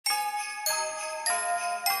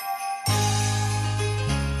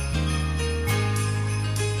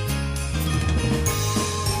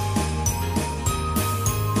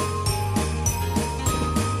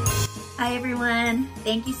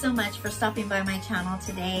Thank you so much for stopping by my channel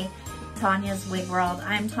today, Tanya's Wig World.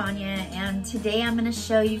 I'm Tanya, and today I'm going to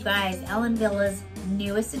show you guys Ellen Wille's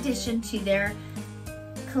newest addition to their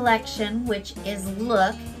collection, which is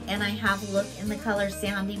Look, and I have Look in the color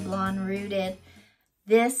Sandy Blonde Rooted.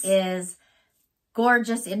 This is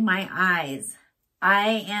gorgeous in my eyes.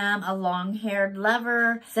 I am a long-haired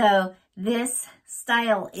lover, so this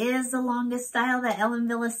style is the longest style that Ellen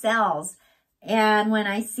Wille sells. And when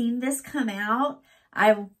I seen this come out,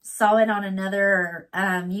 I saw it on another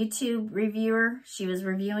YouTube reviewer. She was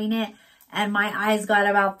reviewing it, and my eyes got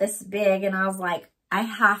about this big, and I was like, I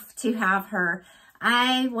have to have her.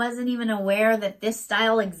 I wasn't even aware that this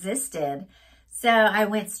style existed. So I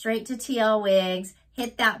went straight to TL Wigs,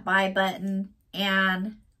 hit that buy button,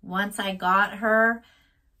 and once I got her,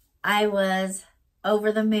 I was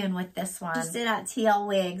over the moon with this one. Just did at TL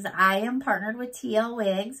Wigs. I am partnered with TL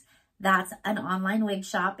Wigs. That's an online wig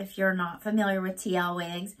shop. If you're not familiar with TL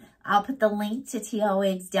Wigs, I'll put the link to TL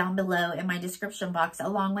Wigs down below in my description box,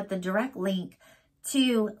 along with the direct link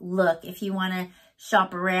to Look if you want to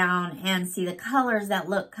shop around and see the colors that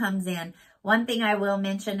Look comes in. One thing I will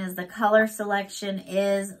mention is the color selection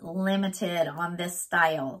is limited on this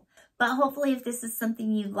style. But hopefully if this is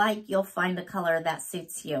something you like, you'll find a color that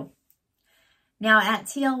suits you. Now at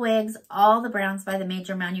TL Wigs, all the brands by the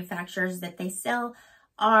major manufacturers that they sell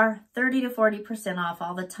are 30 to 40% off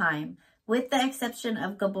all the time, with the exception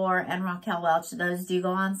of Gabor and Raquel Welch. Those do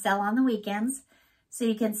go on sale on the weekends, so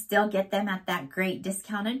you can still get them at that great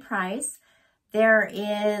discounted price. There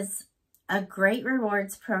is a great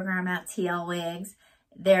rewards program at TL Wigs.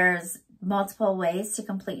 There's multiple ways to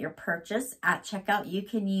complete your purchase. At checkout, you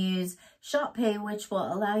can use Shop Pay, which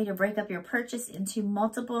will allow you to break up your purchase into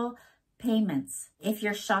multiple payments. If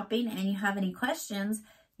you're shopping and you have any questions,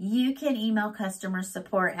 you can email customer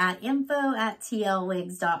support at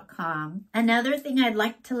info@tlwigs.com. Another thing I'd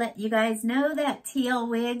like to let you guys know that TL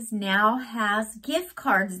Wigs now has gift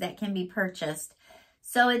cards that can be purchased.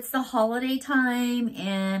 So it's the holiday time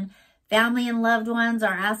and family and loved ones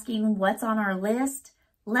are asking what's on our list.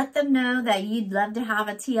 Let them know that you'd love to have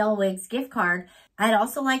a TL Wigs gift card. I'd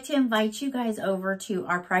also like to invite you guys over to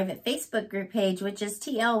our private Facebook group page, which is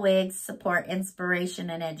TL Wigs Support, Inspiration,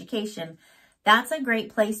 and Education. That's a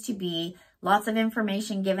great place to be. Lots of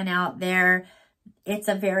information given out there. It's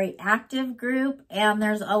a very active group, and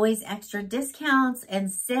there's always extra discounts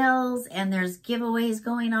and sales, and there's giveaways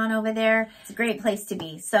going on over there. It's a great place to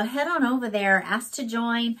be. So head on over there, ask to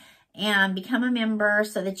join, and become a member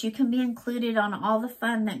so that you can be included on all the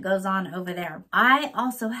fun that goes on over there. I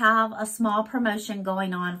also have a small promotion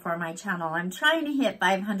going on for my channel. I'm trying to hit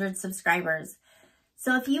 500 subscribers.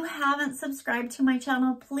 So if you haven't subscribed to my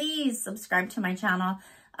channel, please subscribe to my channel.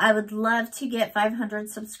 I would love to get 500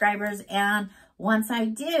 subscribers, and once I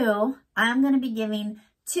do, I'm going to be giving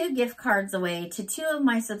 2 gift cards away to 2 of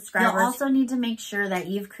my subscribers. You'll also need to make sure that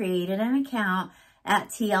you've created an account at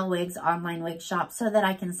TL Wigs online wig shop so that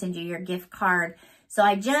I can send you your gift card. So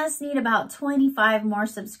I just need about 25 more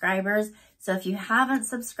subscribers. So if you haven't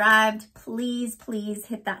subscribed, please, please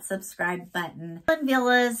hit that subscribe button. Ellen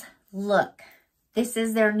Wille's Look. This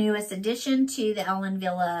is their newest addition to the Ellen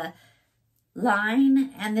Wille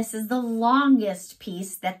line, and this is the longest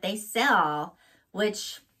piece that they sell,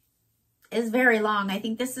 which is very long. I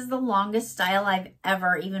think this is the longest style I've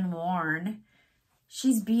ever even worn.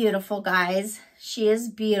 She's beautiful, guys. She is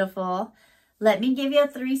beautiful. Let me give you a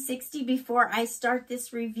 360 before I start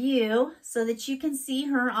this review so that you can see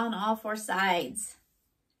her on all 4 sides.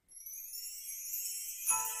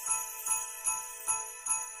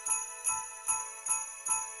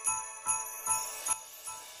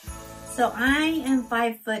 So I am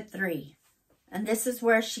 5'3", and this is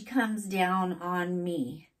where she comes down on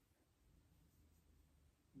me.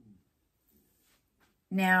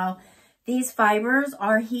 Now, these fibers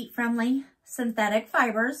are heat-friendly synthetic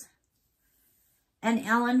fibers, and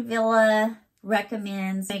Ellen Wille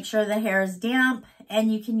recommends make sure the hair is damp,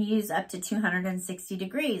 and you can use up to 260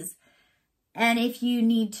 degrees. And if you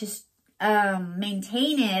need to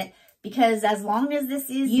maintain it, because as long as this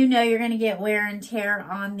is, you know you're going to get wear and tear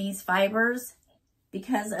on these fibers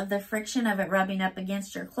because of the friction of it rubbing up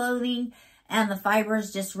against your clothing and the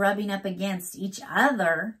fibers just rubbing up against each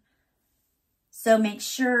other. So make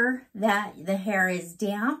sure that the hair is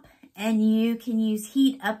damp, and you can use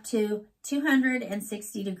heat up to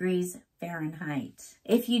 260 degrees Fahrenheit.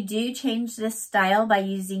 If you do change this style by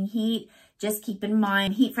using heat, just keep in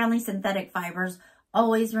mind heat-friendly synthetic fibers.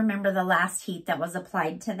 Always remember the last heat that was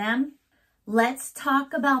applied to them. Let's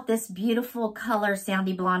talk about this beautiful color,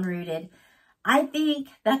 Sandy Blonde Rooted. I think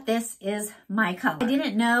that this is my color. I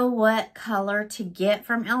didn't know what color to get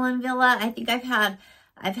from Ellen Wille. I think I've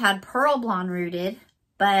had pearl blonde rooted,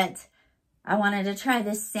 but I wanted to try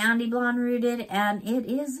this sandy blonde rooted, and it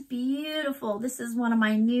is beautiful. This is one of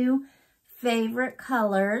my new favorite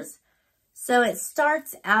colors. So it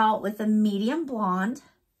starts out with a medium blonde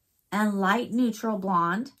and light neutral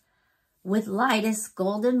blonde with lightest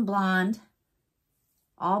golden blonde,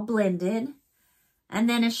 all blended, and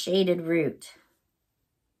then a shaded root.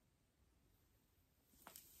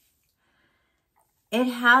 It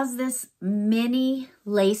has this mini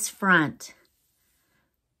lace front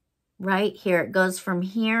right here. It goes from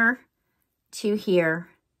here to here.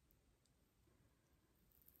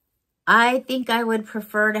 I think I would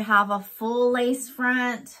prefer to have a full lace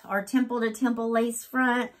front or temple to temple lace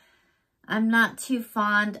front. I'm not too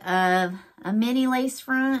fond of a mini lace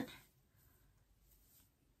front.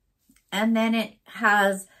 And then it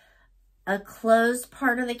has a closed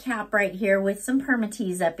part of the cap right here with some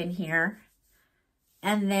permatease up in here.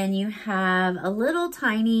 And then you have a little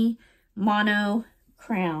tiny mono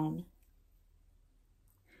crown.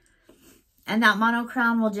 And that mono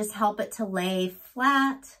crown will just help it to lay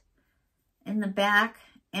flat in the back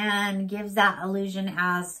and gives that illusion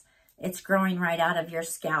as it's growing right out of your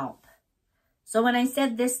scalp. So when I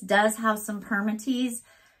said this does have some permatease,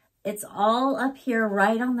 it's all up here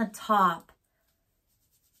right on the top.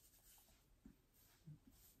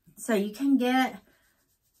 So you can get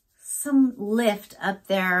some lift up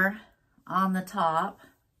there on the top.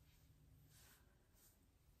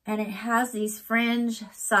 And it has these fringe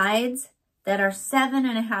sides that are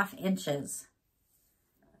 7.5 inches.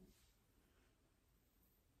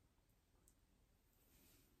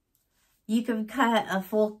 You can cut a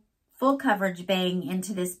full coverage bang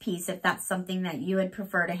into this piece if that's something that you would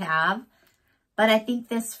prefer to have. But I think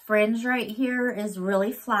this fringe right here is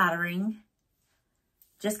really flattering.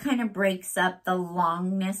 Just kind of breaks up the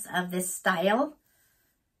longness of this style.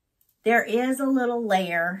 There is a little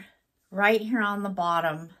layer right here on the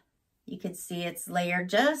bottom. You can see it's layered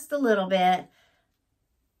just a little bit.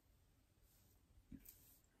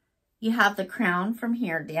 You have the crown from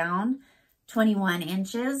here down, 21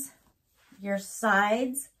 inches. Your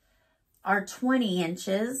sides are 20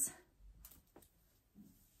 inches.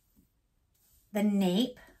 The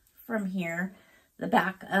nape from here, the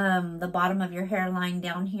back, the bottom of your hairline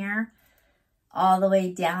down here, all the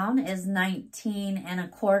way down is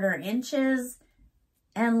 19.25 inches.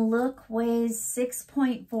 And Look weighs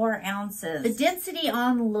 6.4 ounces. The density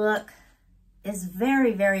on Look is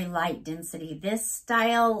very, very light density. This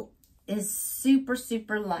style is super,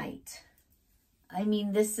 super light. I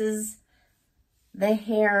mean, this is the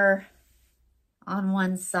hair on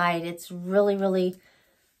one side. It's really, really,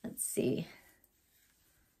 let's see,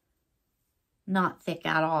 not thick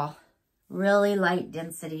at all. Really light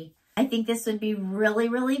density. I think this would be really,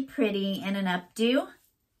 really pretty in an updo.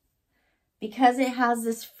 Because it has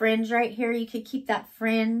this fringe right here, you could keep that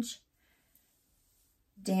fringe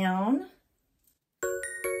down.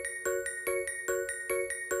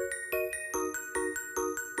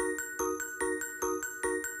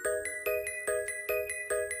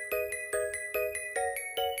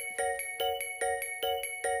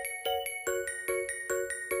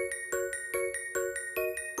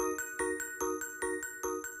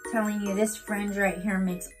 Telling you, this fringe right here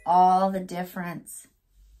makes all the difference.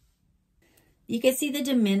 You can see the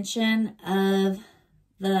dimension of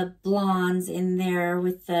the blondes in there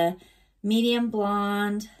with the medium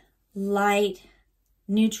blonde, light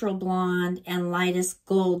neutral blonde, and lightest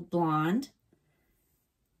gold blonde.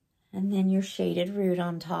 And then your shaded root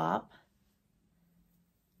on top.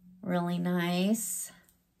 Really nice.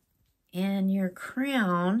 And your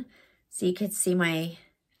crown, so you could see my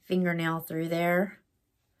fingernail through there.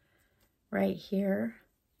 Right here.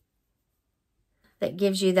 That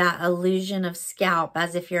gives you that illusion of scalp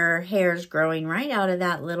as if your hair's growing right out of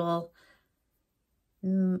that little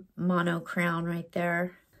mono crown right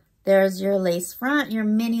there. There's your lace front, your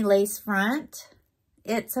mini lace front.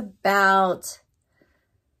 It's about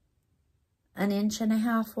 1.5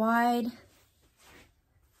 inches wide.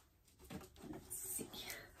 Let's see.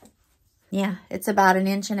 Yeah, it's about 1.5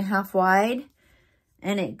 inches wide,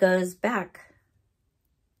 and it goes back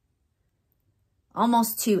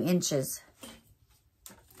almost 2 inches.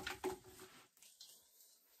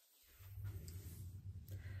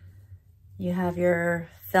 You have your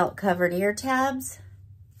felt covered ear tabs,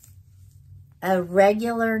 a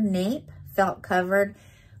regular nape felt covered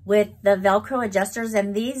with the Velcro adjusters,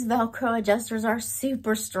 and these Velcro adjusters are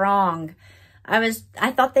super strong. I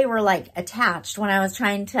thought they were like attached when I was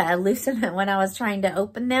trying to loosen it, when I was trying to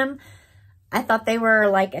open them. I thought they were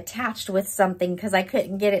like attached with something because I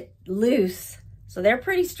couldn't get it loose. So they're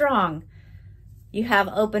pretty strong. You have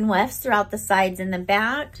open wefts throughout the sides and the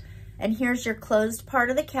back. And here's your closed part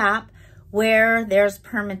of the cap where there's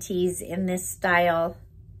permatease in this style.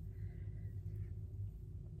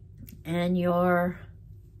 And your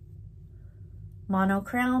mono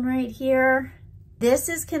crown right here. This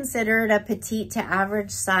is considered a petite to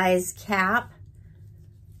average size cap.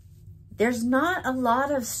 There's not a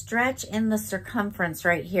lot of stretch in the circumference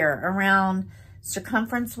right here, around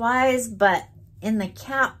circumference wise, but in the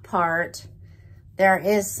cap part, there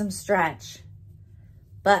is some stretch.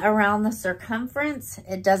 But around the circumference,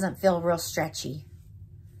 it doesn't feel real stretchy.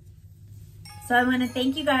 So I want to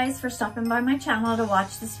thank you guys for stopping by my channel to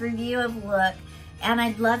watch this review of Look. And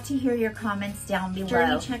I'd love to hear your comments down below. Be sure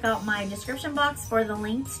to check out my description box for the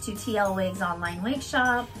links to TL Wig's online wig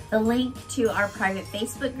shop, the link to our private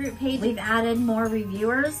Facebook group page. We've added more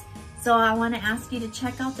reviewers, so I want to ask you to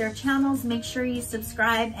check out their channels. Make sure you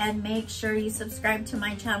subscribe, and make sure you subscribe to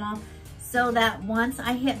my channel so that once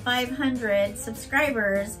I hit 500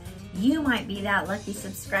 subscribers, you might be that lucky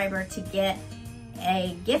subscriber to get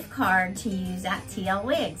a gift card to use at TL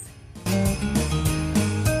Wigs.